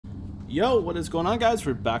Yo, what is going on, guys?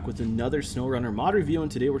 We're back with another SnowRunner mod review,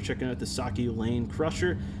 and today we're checking out the Saki Lane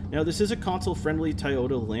Crusher. Now, this is a console-friendly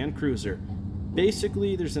Toyota Land Cruiser.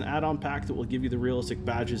 Basically, there's an add-on pack that will give you the realistic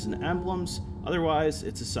badges and emblems. Otherwise,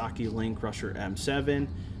 it's a Saki Lane Crusher M7.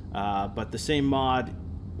 But the same mod,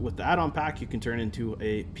 with the add-on pack, you can turn into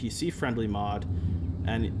a PC-friendly mod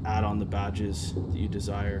and add on the badges that you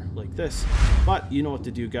desire, like this. But you know what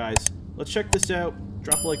to do, guys. Let's check this out.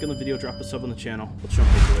 Drop a like on the video, drop a sub on the channel. Let's jump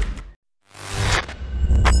into it.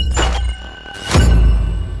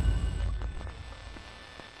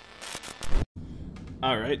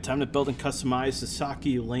 Alright, time to build and customize the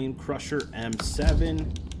Saki Lane Crusher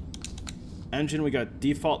M7. Engine, we got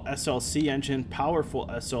default SLC engine, powerful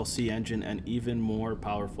SLC engine, and even more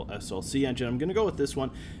powerful SLC engine. I'm going to go with this one.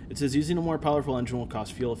 It says using a more powerful engine will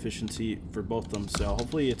cost fuel efficiency for both of them, so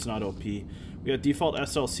hopefully it's not OP. We got default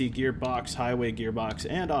SLC gearbox, highway gearbox,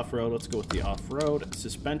 and off-road. Let's go with the off-road.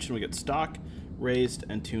 Suspension, we got stock, raised,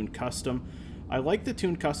 and tuned custom. I like the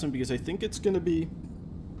tuned custom because I think it's going to be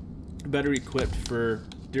better equipped for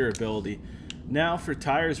durability. Now for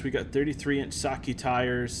tires, we got 33-inch Saki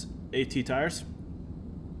tires, AT tires,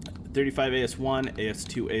 35 AS1,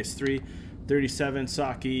 AS2, AS3, 37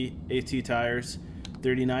 Saki AT tires,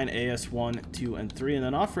 39 AS1, 2, and 3, and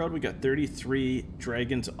then off-road we got 33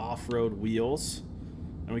 Dragons off-road wheels,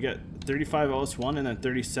 and we got 35 OS1 and then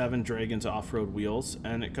 37 Dragons off-road wheels,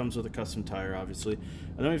 and it comes with a custom tire, obviously.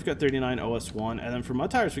 And then we've got 39 OS1, and then for mud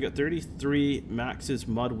tires we got 33 Maxxis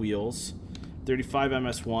mud wheels, 35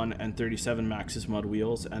 MS1, and 37 Maxxis mud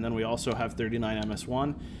wheels, and then we also have 39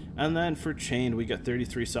 MS1. And then for chain, we got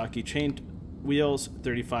 33 Saki chained wheels,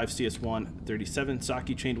 35 CS1, 37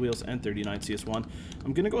 Saki chained wheels, and 39 CS1.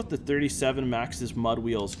 I'm gonna go with the 37 Maxxis mud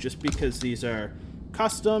wheels just because these are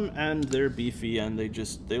custom and they're beefy and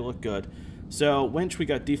they look good. So winch, we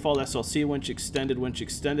got default SLC winch, extended,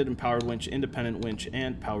 and powered winch, independent winch,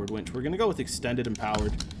 and powered winch. We're gonna go with extended and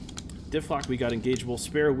powered. Diff lock, we got engageable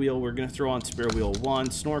spare wheel. We're going to throw on spare wheel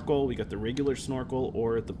 1. Snorkel, we got the regular snorkel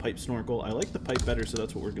or the pipe snorkel. I like the pipe better, so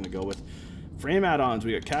that's what we're going to go with. Frame add-ons,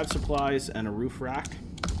 we got cab supplies and a roof rack.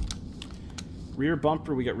 Rear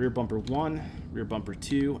bumper, we got rear bumper 1, rear bumper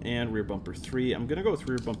 2, and rear bumper 3. I'm going to go with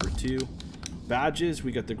rear bumper 2. Badges,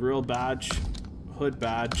 we got the grill badge, hood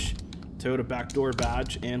badge, Toyota backdoor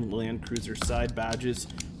badge, and Land Cruiser side badges.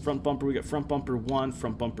 Front bumper, we got front bumper 1,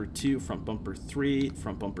 front bumper 2, front bumper 3,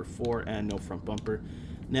 front bumper 4, and no front bumper.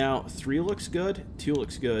 Now, 3 looks good, 2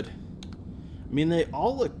 looks good. I mean, they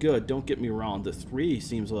all look good, don't get me wrong. The 3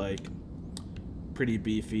 seems like pretty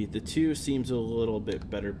beefy. The 2 seems a little bit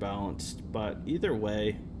better balanced, but either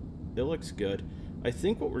way, it looks good. I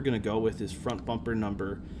think what we're going to go with is front bumper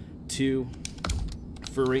number 2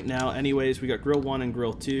 for right now. Anyways, we got grill 1 and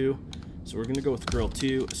grill 2. So we're going to go with grill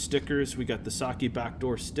 2. Stickers, we got the Saki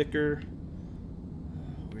backdoor sticker.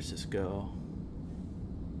 Where's this go?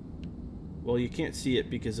 Well, you can't see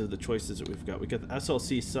it because of the choices that we've got. We got the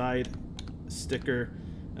SLC side sticker,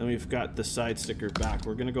 and we've got the side sticker back.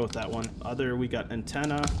 We're going to go with that one. Other, we got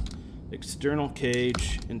antenna, external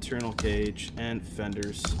cage, internal cage, and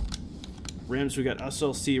fenders. Rims, we got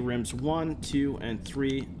SLC rims 1, 2, and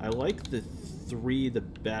 3. I like the 3 the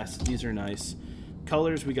best. These are nice.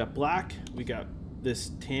 Colors, we got black, we got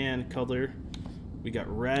this tan color, we got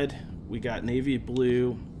red, we got navy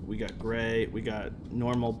blue, we got gray, we got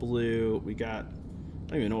normal blue, we got, I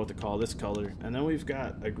don't even know what to call this color, and then we've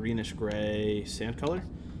got a greenish gray sand color,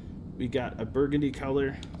 we got a burgundy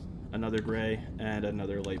color, another gray, and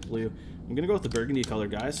another light blue. I'm gonna go with the burgundy color,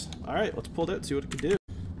 guys. Alright, let's pull it out, see what it can do.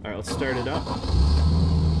 Alright, let's start it up.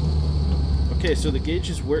 Okay, so the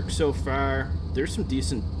gauges work so far. There's some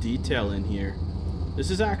decent detail in here. This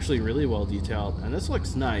is actually really well detailed, and this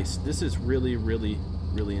looks nice. This is really, really,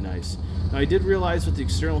 really nice. Now, I did realize with the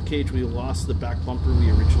external cage we lost the back bumper we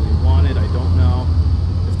originally wanted. I don't know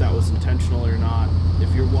if that was intentional or not.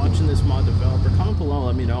 If you're watching this mod developer, comment below,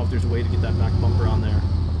 let me know if there's a way to get that back bumper on there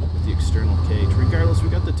with the external cage. Regardless, we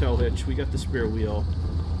got the tow hitch, we got the spare wheel,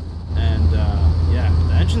 and yeah,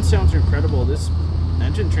 the engine sounds incredible. This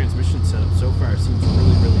engine transmission setup so far seems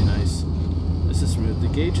really, really nice. This is smooth. The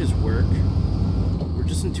gauges work. We're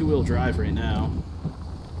just in 2-wheel drive right now.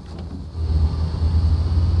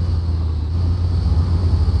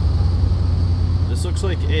 This looks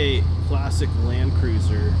like a classic Land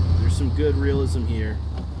Cruiser. There's some good realism here,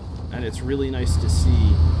 and it's really nice to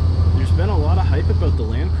see. There's been a lot of hype about the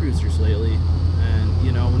Land Cruisers lately, and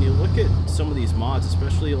you know, when you look at some of these mods,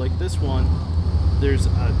 especially like this one, there's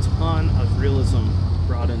a ton of realism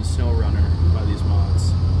brought in SnowRunner by these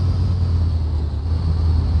mods.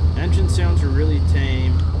 Engine sounds are really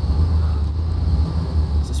tame.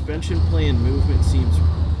 Suspension play and movement seems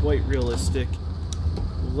quite realistic.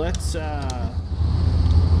 Let's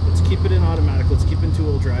keep it in automatic. Let's keep it in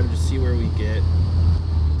two-wheel drive and just see where we get.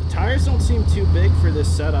 The tires don't seem too big for this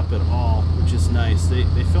setup at all, which is nice.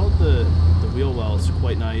 They felt the wheel wells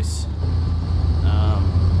quite nice.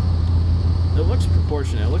 It looks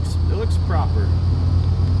proportionate. It looks proper.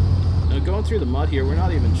 Now going through the mud here, we're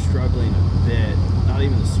not even struggling a bit. Not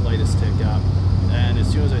even the slightest tick up. And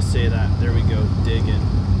as soon as I say that, there we go, digging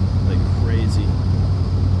like crazy.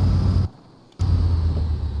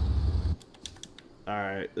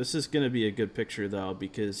 Alright, this is going to be a good picture though,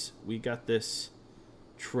 because we got this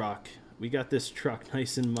truck. We got this truck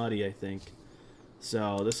nice and muddy, I think.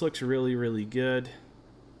 So this looks really, really good.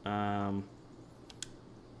 There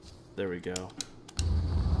we go.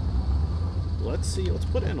 Let's see, let's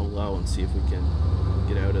put it in a low and see if we can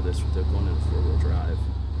get out of this without going into four-wheel drive.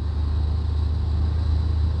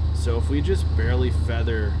 So if we just barely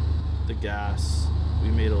feather the gas, we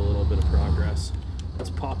made a little bit of progress. Let's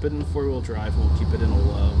pop it in four-wheel drive and we'll keep it in a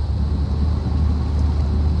low.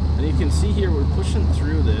 And you can see here we're pushing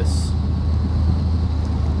through this.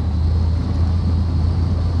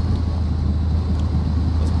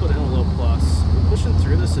 Let's put it in a low plus. We're pushing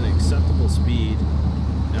through this at an acceptable speed.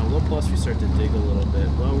 Now low plus we start to dig a little bit.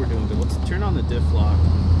 Well, we're doing good. Let's turn on the diff lock.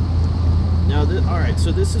 Now, alright,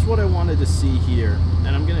 so this is what I wanted to see here,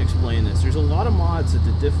 and I'm going to explain this. There's a lot of mods that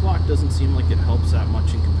the diff lock doesn't seem like it helps that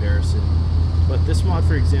much in comparison. But this mod,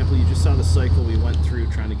 for example, you just saw the cycle we went through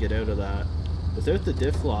trying to get out of that. Without the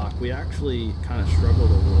diff lock, we actually kind of struggled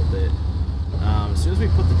a little bit. As soon as we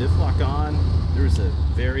put the diff lock on, there was a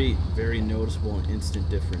very, very noticeable and instant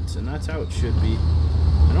difference, and that's how it should be.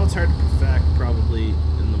 I know it's hard to perfect, probably,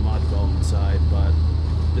 in the mod development side, but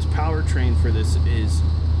this powertrain for this is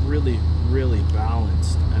really, really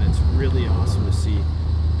balanced, and it's really awesome to see,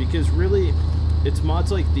 because really it's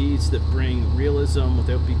mods like these that bring realism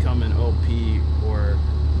without becoming OP, or,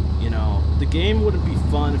 you know, the game wouldn't be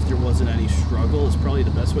fun if there wasn't any struggle, is probably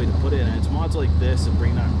the best way to put it, and it's mods like this that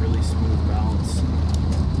bring that really smooth balance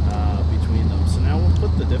between them. So now we'll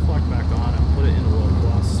put the diff lock back on and put it in a low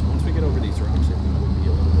plus. Once we get over these rocks, I think we'll be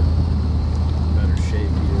a little bit better shape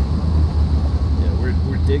here.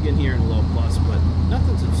 We're digging here in low plus, but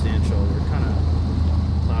nothing substantial. We're kind of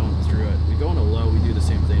plowing through it. We go into low, we do the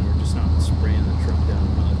same thing. We're just not spraying the truck down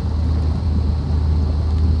in mud.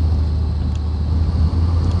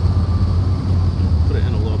 Put it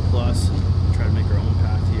in a low plus and try to make our own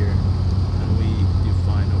path here, and we do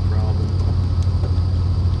fine, no problem.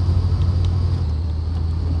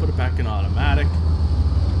 Put it back in automatic.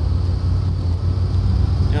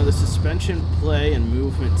 Now the suspension play and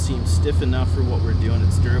movement seems stiff enough for what we're doing.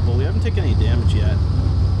 It's durable. We haven't taken any damage yet.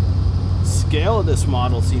 Scale of this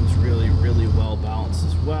model seems really, really well balanced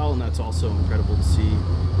as well, and that's also incredible to see. Here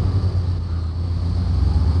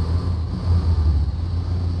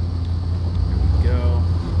we go.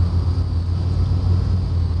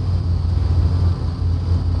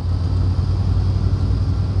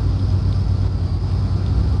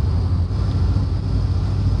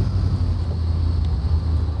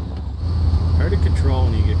 Hard to control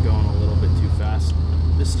when you get going a little bit too fast.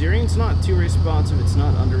 The steering's not too responsive, it's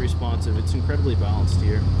not under responsive, it's incredibly balanced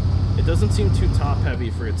here. It doesn't seem too top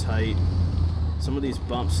heavy for its height. Some of these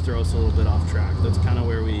bumps throw us a little bit off track. That's kind of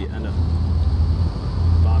where we end up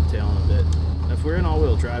bobtailing a bit. Now, if we're in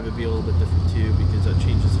all-wheel drive, it'd be a little bit different too, because that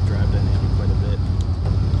changes the drive dynamic quite a bit.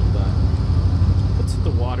 But let's hit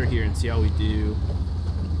the water here and see how we do.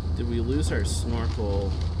 Did we lose our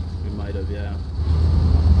snorkel? We might have, yeah.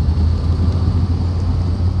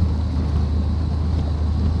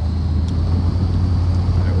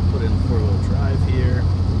 Four-wheel drive here,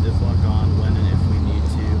 diff lock on when and if we need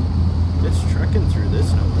to. It's trekking through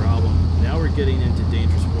this, no problem. Now we're getting into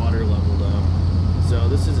dangerous water level though.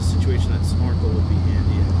 So this is a situation that snorkel would be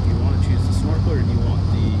handy. Do you want to choose the snorkel or do you want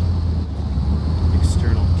the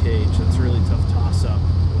external cage? That's a really tough toss-up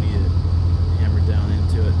when you hammer down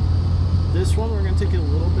into it. This one we're going to take a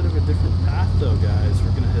little bit of a different path though, guys.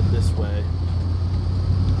 We're going to head this way.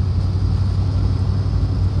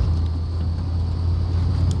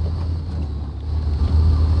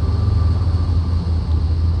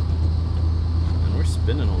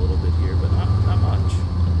 Spinning a little bit here, but not much.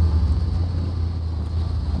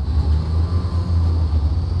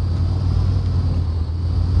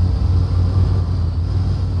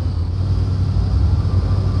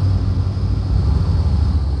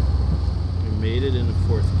 We made it into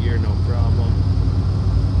fourth gear, no problem.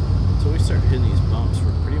 Until we start hitting these bumps,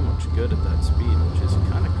 we're pretty much good at that speed, which is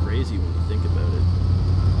kind of crazy when you think about it.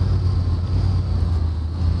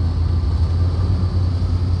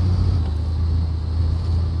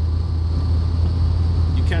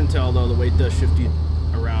 tell though, the weight does shift you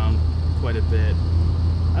around quite a bit.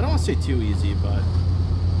 I don't want to say too easy, but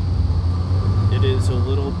it is a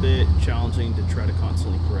little bit challenging to try to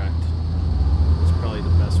constantly correct. That's probably the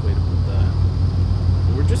best way to put that.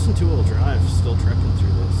 But we're just in two-wheel drive, still trekking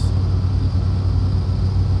through this.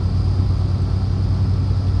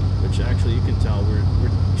 Which actually you can tell we're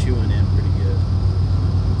chewing in pretty good.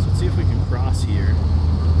 So let's see if we can cross here.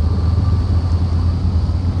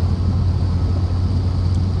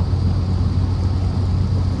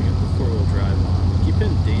 We got the four-wheel drive on. We keep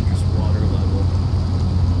in dangerous water level,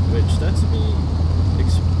 which that's to be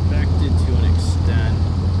expected to an extent.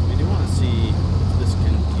 We do want to see if this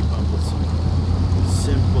can keep up with some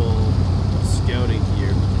simple scouting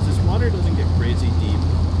here, because this water doesn't get crazy deep.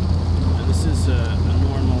 And this is a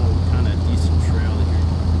normal kind of decent trail that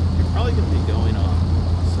you're probably going to be going on.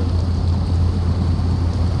 So,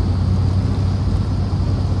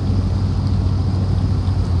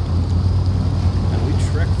 and we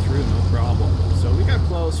trekked through no problem. So we got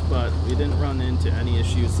close, but we didn't run into any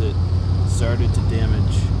issues that started to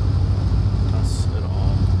damage us at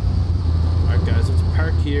all. Alright guys, let's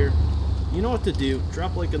park here. You know what to do.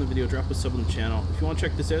 Drop a like on the video, drop a sub on the channel. If you want to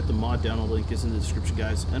check this out, the mod download link is in the description,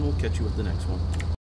 guys, and we'll catch you with the next one.